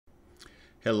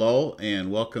Hello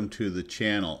and welcome to the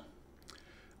channel.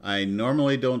 I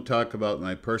normally don't talk about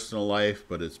my personal life,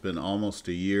 but it's been almost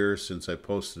a year since I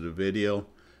posted a video,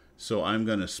 so I'm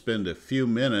going to spend a few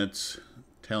minutes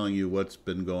telling you what's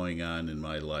been going on in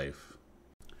my life.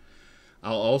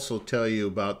 I'll also tell you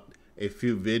about a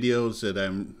few videos that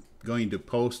I'm going to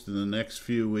post in the next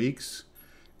few weeks,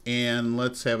 and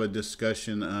let's have a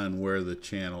discussion on where the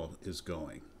channel is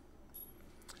going.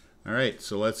 Alright,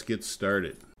 so let's get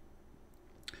started.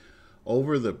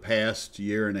 Over the past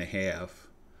year and a half,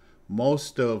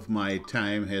 most of my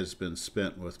time has been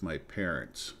spent with my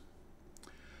parents.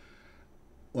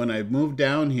 When I moved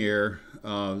down here,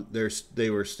 they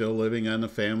were still living on the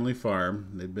family farm.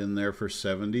 They'd been there for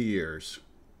 70 years.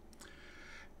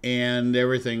 And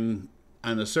everything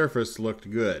on the surface looked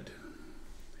good.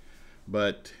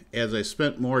 But as I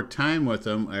spent more time with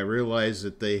them, I realized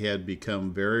that they had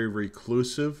become very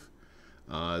reclusive.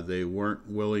 They weren't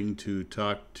willing to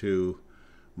talk to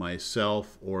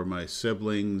myself or my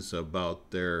siblings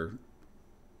about their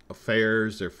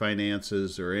affairs, their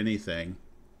finances, or anything.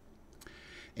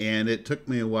 And it took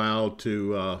me a while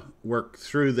to work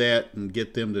through that and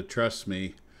get them to trust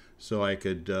me so I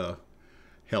could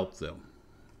help them.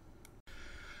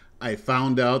 I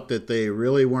found out that they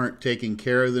really weren't taking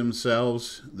care of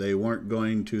themselves. They weren't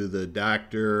going to the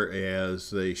doctor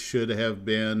as they should have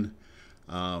been.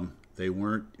 They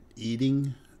weren't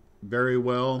eating very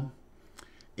well,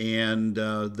 and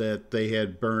that they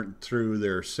had burnt through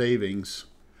their savings.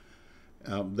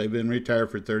 They've been retired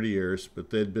for 30 years,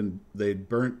 but they'd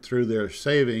burnt through their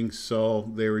savings, so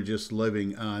they were just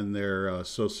living on their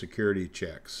Social Security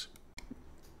checks.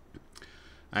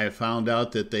 I found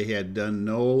out that they had done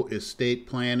no estate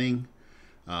planning.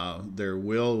 Their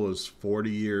will was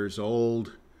 40 years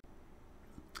old,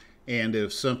 and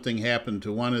if something happened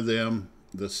to one of them,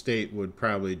 the state would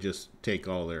probably just take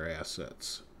all their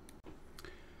assets.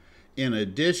 In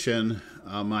addition,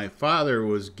 my father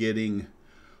was getting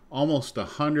almost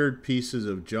 100 pieces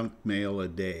of junk mail a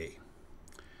day.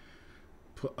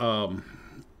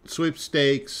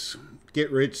 Sweepstakes,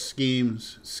 get-rich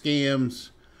schemes, scams,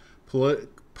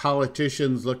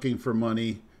 politicians looking for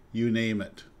money, you name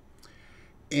it.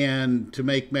 And to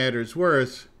make matters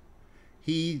worse,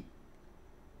 he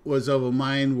was of a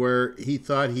mind where he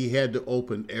thought he had to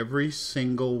open every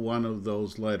single one of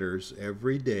those letters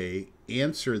every day,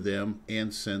 answer them,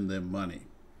 and send them money.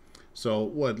 So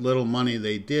what little money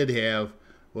they did have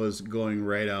was going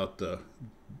right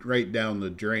down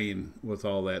the drain with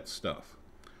all that stuff.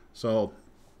 So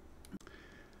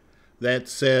that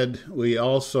said, we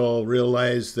also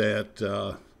realized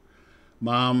that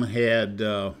Mom had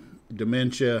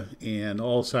dementia and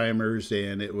Alzheimer's,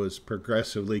 and it was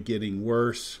progressively getting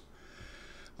worse.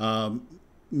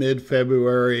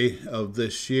 Mid-February of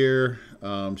this year,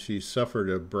 she suffered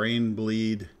a brain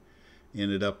bleed,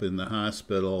 ended up in the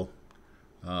hospital,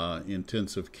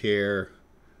 intensive care,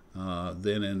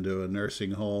 then into a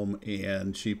nursing home,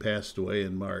 and she passed away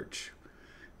in March.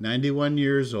 91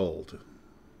 years old.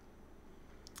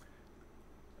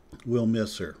 We'll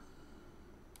miss her.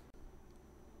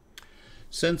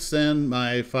 Since then,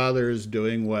 my father is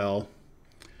doing well.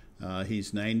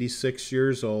 He's 96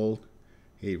 years old.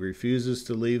 He refuses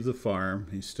to leave the farm.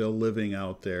 He's still living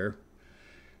out there.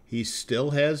 He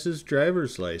still has his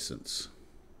driver's license.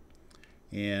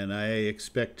 And I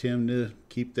expect him to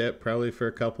keep that probably for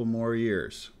a couple more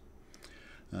years.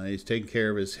 He's taking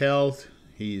care of his health.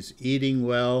 He's eating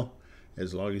well,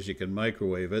 as long as you can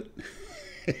microwave it.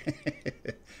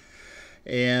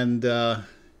 And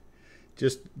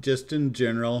just in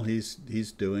general, he's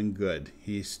doing good.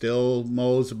 He still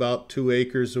mows about 2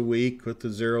 acres a week with the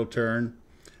zero turn,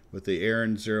 with the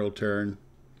Aaron zero turn.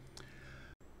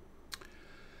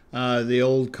 The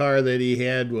old car that he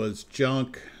had was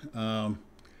junk. There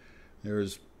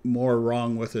was more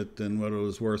wrong with it than what it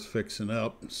was worth fixing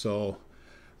up. So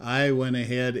I went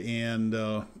ahead and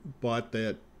bought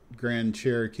that Grand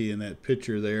Cherokee in that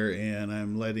picture there, and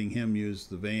I'm letting him use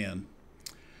the van.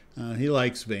 He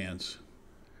likes vans.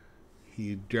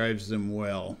 He drives them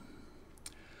well.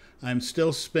 I'm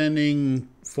still spending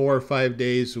 4 or 5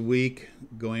 days a week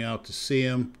going out to see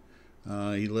him.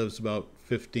 He lives about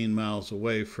 15 miles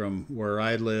away from where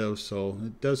I live, so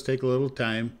it does take a little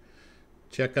time.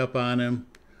 Check up on him,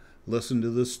 listen to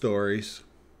the stories.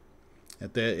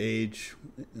 At that age,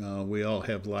 we all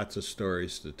have lots of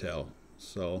stories to tell.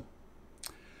 So,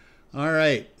 all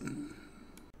right,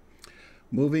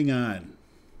 moving on.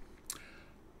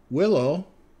 Willow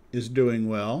is doing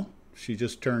well. She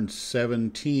just turned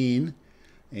 17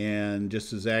 and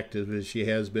just as active as she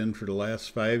has been for the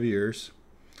last 5 years.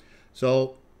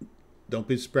 So don't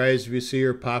be surprised if you see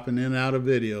her popping in and out of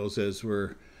videos as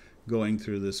we're going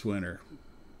through this winter.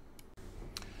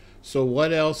 So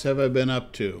what else have I been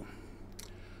up to?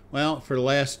 Well, for the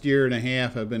last year and a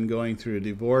half, I've been going through a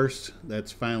divorce.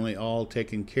 That's finally all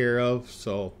taken care of,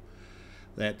 so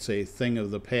that's a thing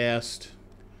of the past.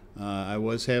 I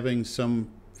was having some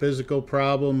physical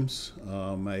problems.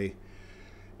 My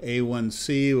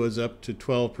A1C was up to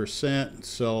 12%,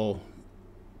 so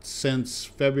since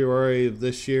February of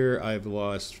this year, I've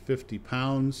lost 50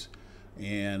 pounds,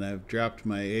 and I've dropped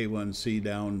my A1C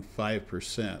down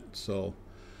 5%. So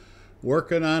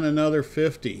working on another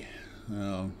 50.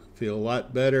 Feel a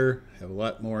lot better, have a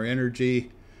lot more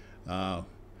energy,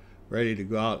 ready to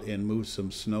go out and move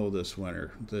some snow this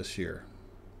year.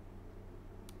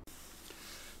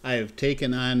 I have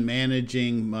taken on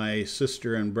managing my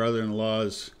sister and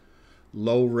brother-in-law's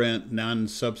low rent,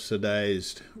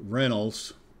 non-subsidized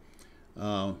rentals.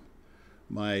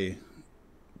 My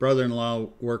brother-in-law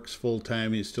works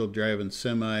full-time. He's still driving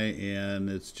semi, and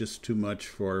it's just too much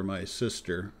for my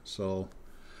sister. So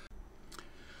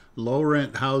low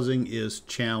rent housing is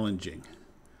challenging.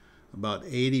 About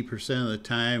 80% of the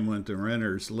time when the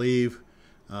renters leave,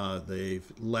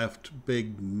 they've left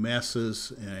big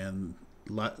messes, and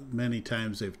many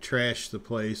times they've trashed the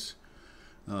place.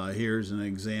 Here's an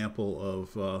example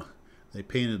of they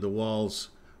painted the walls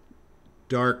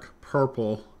dark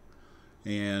purple,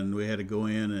 and we had to go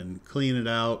in and clean it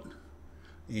out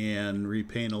and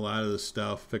repaint a lot of the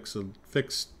stuff,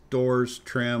 fix doors,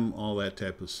 trim, all that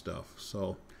type of stuff.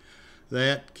 So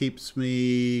that keeps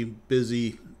me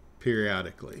busy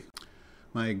periodically.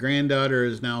 My granddaughter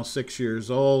is now 6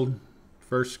 years old,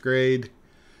 first grade.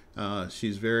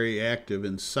 She's very active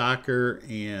in soccer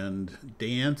and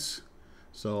dance.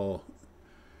 So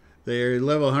they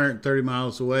live 130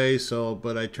 miles away,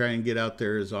 but I try and get out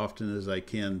there as often as I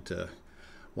can to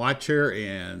watch her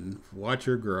and watch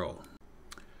her grow.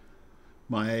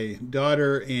 My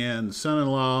daughter and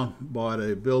son-in-law bought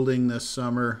a building this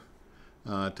summer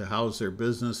to house their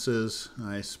businesses.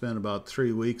 I spent about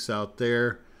 3 weeks out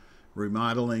there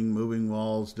remodeling, moving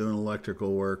walls, doing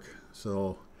electrical work,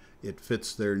 so it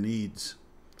fits their needs.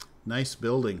 Nice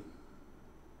building.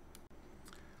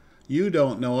 You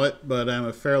don't know it, but I'm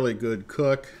a fairly good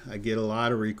cook. I get a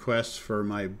lot of requests for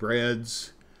my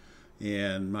breads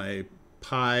and my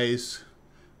pies.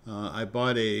 I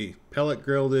bought a pellet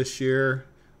grill this year,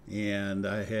 and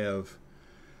I have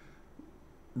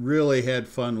really had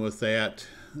fun with that.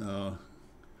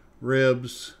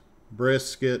 Ribs,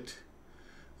 brisket.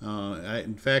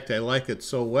 In fact, I like it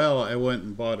so well, I went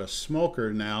and bought a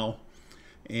smoker now,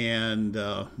 and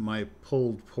my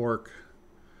pulled pork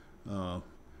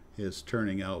is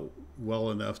turning out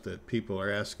well enough that people are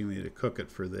asking me to cook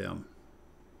it for them.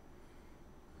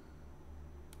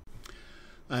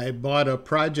 I bought a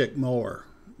project mower.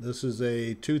 This is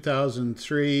a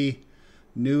 2003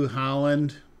 New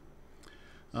Holland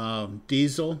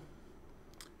diesel,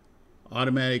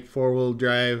 automatic 4-wheel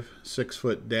drive,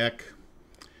 6-foot deck.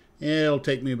 It'll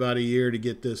take me about a year to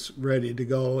get this ready to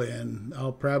go, and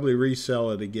I'll probably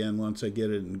resell it again once I get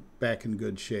it back in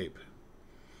good shape.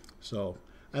 So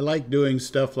I like doing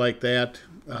stuff like that.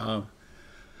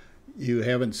 You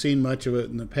haven't seen much of it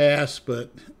in the past,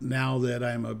 but now that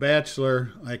I'm a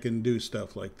bachelor, I can do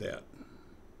stuff like that.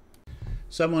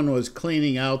 Someone was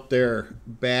cleaning out their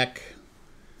back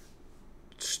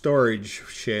storage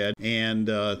shed, and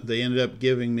they ended up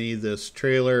giving me this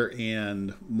trailer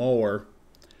and mower,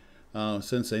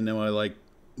 since they know I like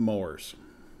mowers.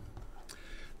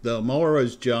 The mower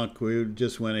was junk. We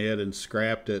just went ahead and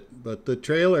scrapped it, but the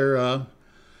trailer,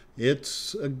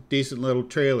 it's a decent little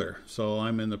trailer, so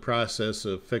I'm in the process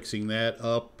of fixing that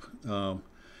up.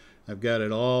 I've got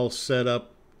it all set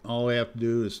up. All I have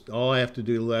to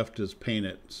do left is paint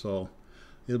it, so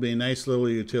it'll be a nice little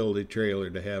utility trailer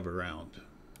to have around.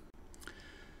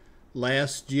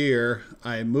 Last year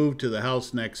I moved to the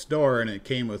house next door, and it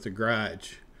came with a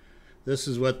garage. This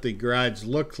is what the garage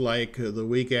looked like the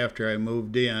week after I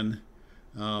moved in.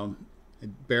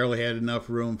 It barely had enough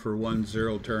room for one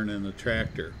zero-turn in the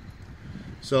tractor.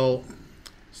 So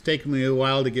it's taken me a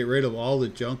while to get rid of all the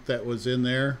junk that was in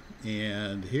there,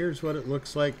 and here's what it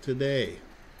looks like today.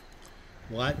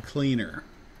 A lot cleaner.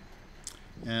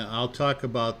 And I'll talk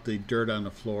about the dirt on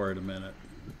the floor in a minute.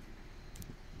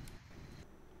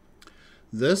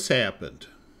 This happened.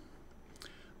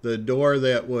 The door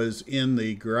that was in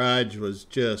the garage was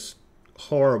just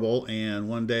horrible, and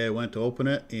one day I went to open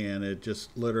it and it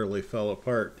just literally fell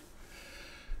apart.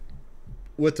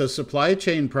 With the supply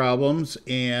chain problems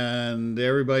and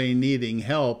everybody needing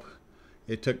help,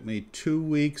 it took me 2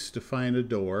 weeks to find a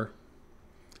door,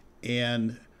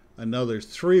 and another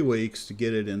 3 weeks to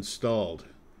get it installed.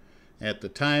 At the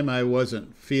time, I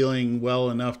wasn't feeling well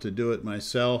enough to do it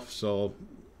myself, so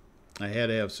I had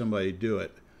to have somebody do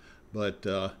it. But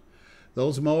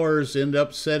those mowers end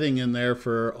up sitting in there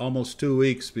for almost 2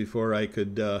 weeks before I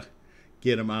could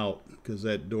get them out, because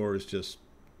that door is just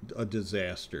a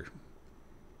disaster.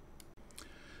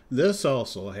 This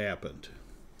also happened.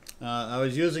 I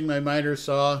was using my miter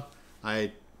saw.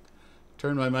 I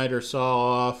turned my miter saw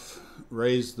off,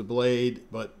 raised the blade,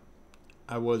 but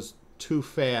I was too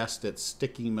fast at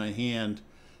sticking my hand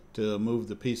to move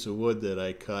the piece of wood that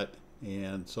I cut,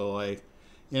 and so I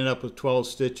ended up with 12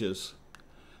 stitches.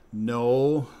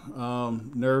 No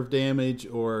nerve damage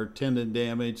or tendon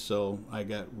damage, so I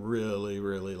got really,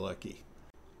 really lucky.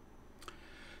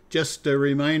 Just a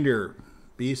reminder,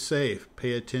 be safe,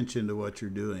 pay attention to what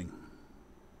you're doing.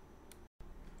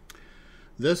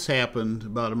 This happened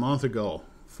about a month ago.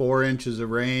 4 inches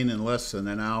of rain in less than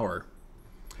an hour.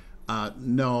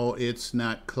 No, it's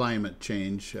not climate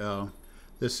change.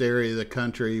 This area of the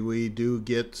country, we do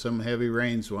get some heavy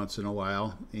rains once in a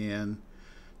while, and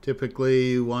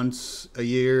typically once a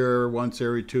year or once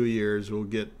every 2 years we'll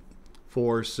get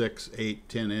 4, 6, 8,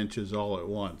 10 inches all at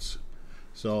once.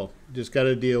 So just got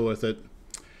to deal with it.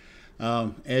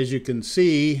 As you can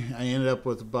see, I ended up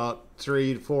with about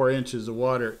 3 to 4 inches of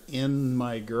water in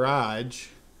my garage,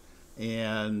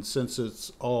 and since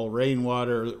it's all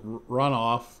rainwater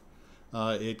runoff,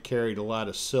 it carried a lot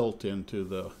of silt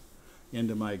into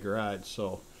my garage.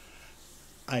 So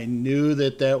I knew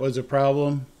that that was a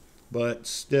problem, but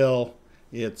still,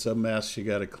 it's a mess you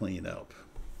got to clean up.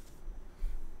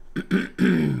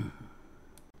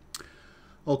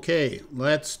 Okay,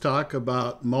 let's talk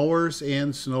about mowers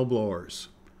and snow blowers.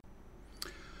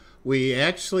 We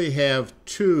actually have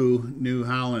 2 New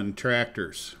Holland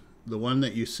tractors. The one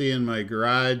that you see in my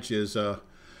garage is a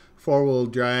 4-wheel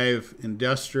drive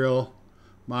industrial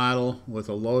model with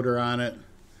a loader on it.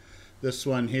 This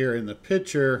one here in the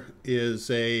picture is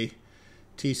a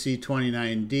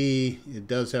TC29D. It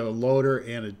does have a loader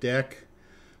and a deck.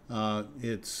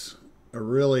 It's a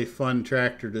really fun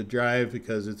tractor to drive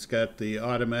because it's got the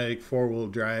automatic 4-wheel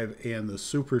drive and the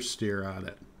super steer on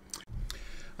it.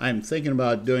 I'm thinking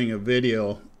about doing a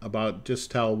video about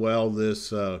just how well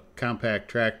this compact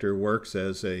tractor works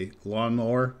as a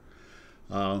lawnmower,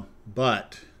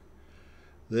 but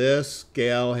this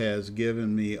gal has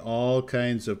given me all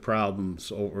kinds of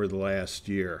problems over the last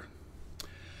year.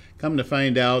 Come to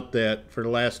find out that for the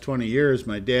last 20 years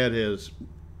my dad has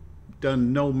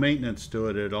done no maintenance to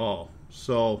it at all.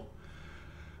 So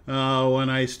when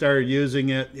I started using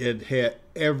it, it had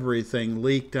everything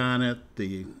leaked on it.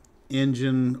 The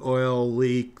engine oil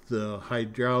leaked, the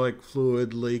hydraulic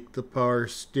fluid leaked, the power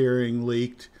steering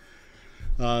leaked.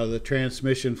 The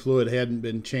transmission fluid hadn't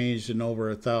been changed in over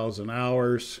 1,000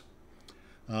 hours.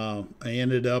 I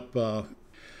ended up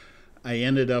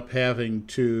having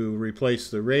to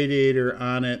replace the radiator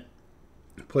on it,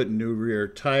 put new rear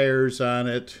tires on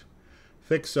it,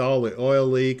 fix all the oil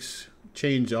leaks,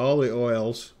 change all the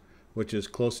oils, which is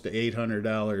close to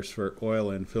 $800 for oil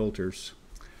and filters.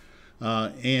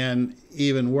 And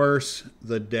even worse,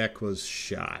 the deck was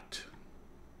shot.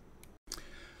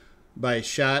 By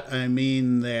shot, I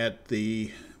mean that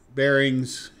the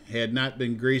bearings had not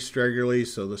been greased regularly,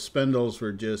 so the spindles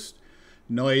were just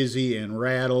noisy and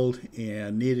rattled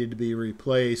and needed to be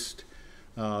replaced.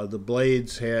 The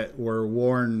blades were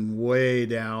worn way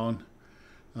down.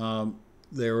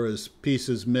 There was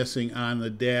pieces missing on the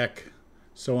deck,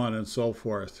 so on and so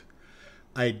forth.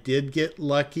 I did get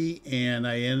lucky, and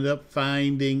I ended up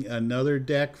finding another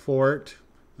deck for it.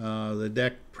 The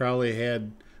deck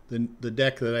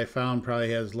that I found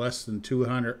probably has less than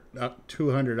 200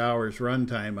 hours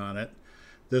runtime on it.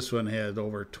 This one had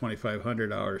over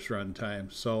 2,500 hours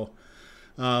runtime. So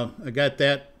I got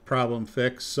that problem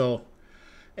fixed. So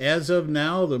as of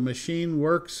now, the machine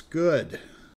works good.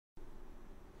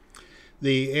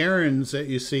 The Ariens that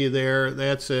you see there,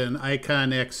 that's an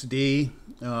Icon XD.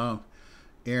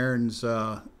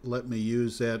 Ariens let me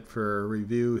use that for a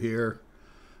review here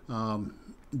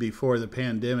before the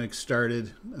pandemic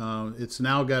started. It's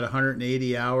now got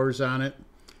 180 hours on it,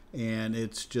 and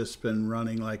it's just been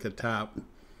running like a top.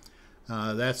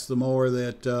 That's the mower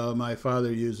that my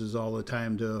father uses all the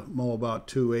time to mow about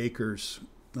 2 acres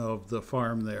of the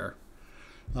farm there.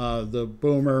 The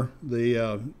boomer,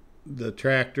 the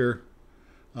tractor,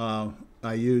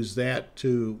 I use that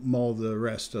to mow the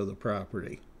rest of the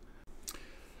property.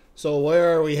 So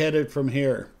where are we headed from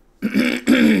here?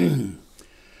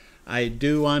 I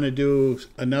do want to do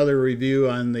another review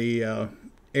on the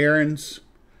Ariens.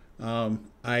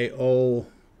 I owe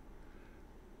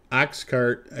ox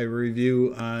cart I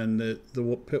review on the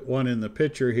one in the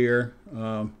picture here.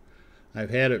 I've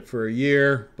had it for a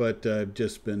year, but I've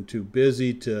just been too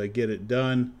busy to get it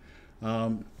done.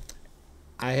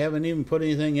 I haven't even put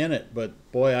anything in it,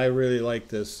 but boy, I really like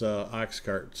this ox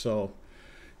cart. So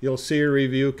you'll see a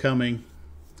review coming.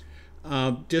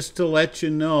 Just to let you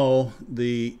know,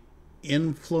 the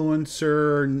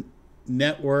influencer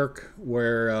network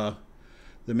where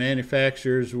the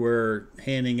manufacturers were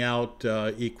handing out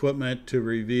equipment to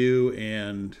review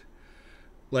and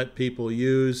let people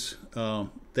use,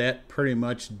 that pretty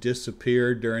much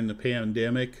disappeared during the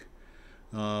pandemic.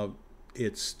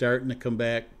 It's starting to come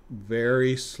back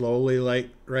very slowly like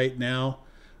right now,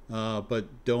 but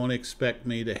don't expect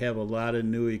me to have a lot of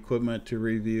new equipment to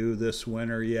review this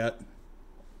winter yet.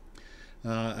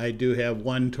 I do have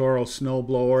one Toro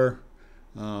snowblower,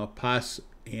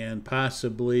 and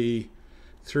possibly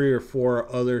 3 or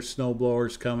 4 other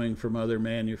snowblowers coming from other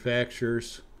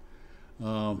manufacturers.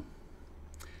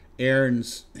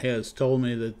 Ariens has told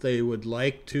me that they would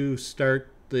like to start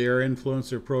their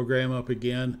influencer program up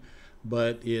again,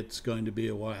 but it's going to be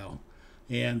a while.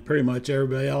 And pretty much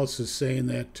everybody else is saying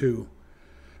that too.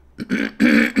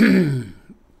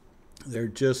 They're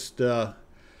just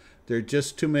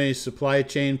too many supply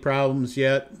chain problems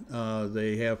yet.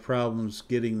 They have problems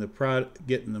getting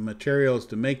the materials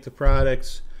to make the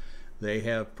products. They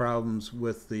have problems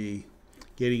with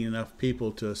getting enough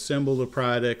people to assemble the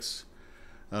products.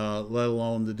 Let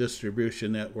alone the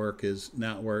distribution network is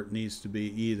not where it needs to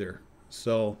be either.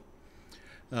 So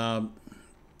you're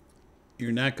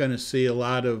not going to see a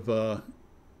lot of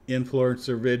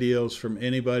influencer videos from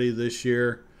anybody this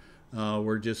year.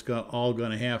 We're just all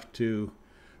going to have to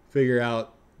figure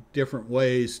out different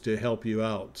ways to help you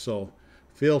out. So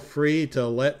feel free to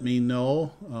let me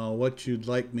know what you'd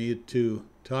like me to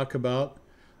talk about,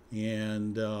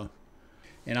 and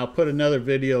I'll put another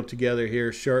video together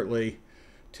here shortly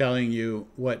telling you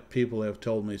what people have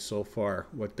told me so far,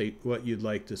 what you'd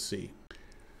like to see.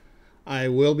 I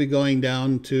will be going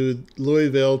down to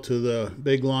Louisville to the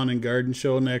Big Lawn and Garden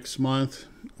Show next month.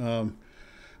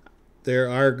 There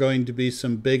are going to be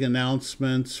some big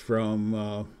announcements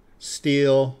from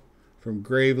Stihl, from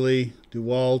Gravely,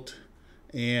 DeWalt,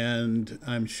 and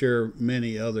I'm sure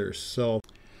many others. So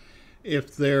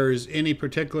if there's any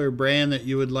particular brand that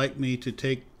you would like me to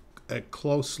take a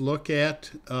close look at,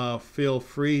 feel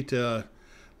free to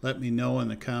let me know in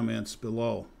the comments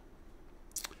below.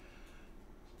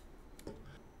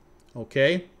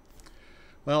 Okay,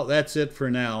 well, that's it for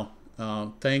now.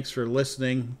 Thanks for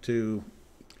listening to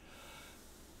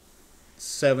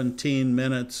 17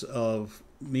 minutes of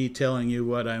me telling you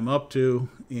what I'm up to,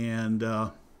 and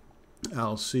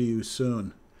I'll see you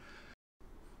soon.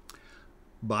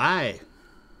 Bye.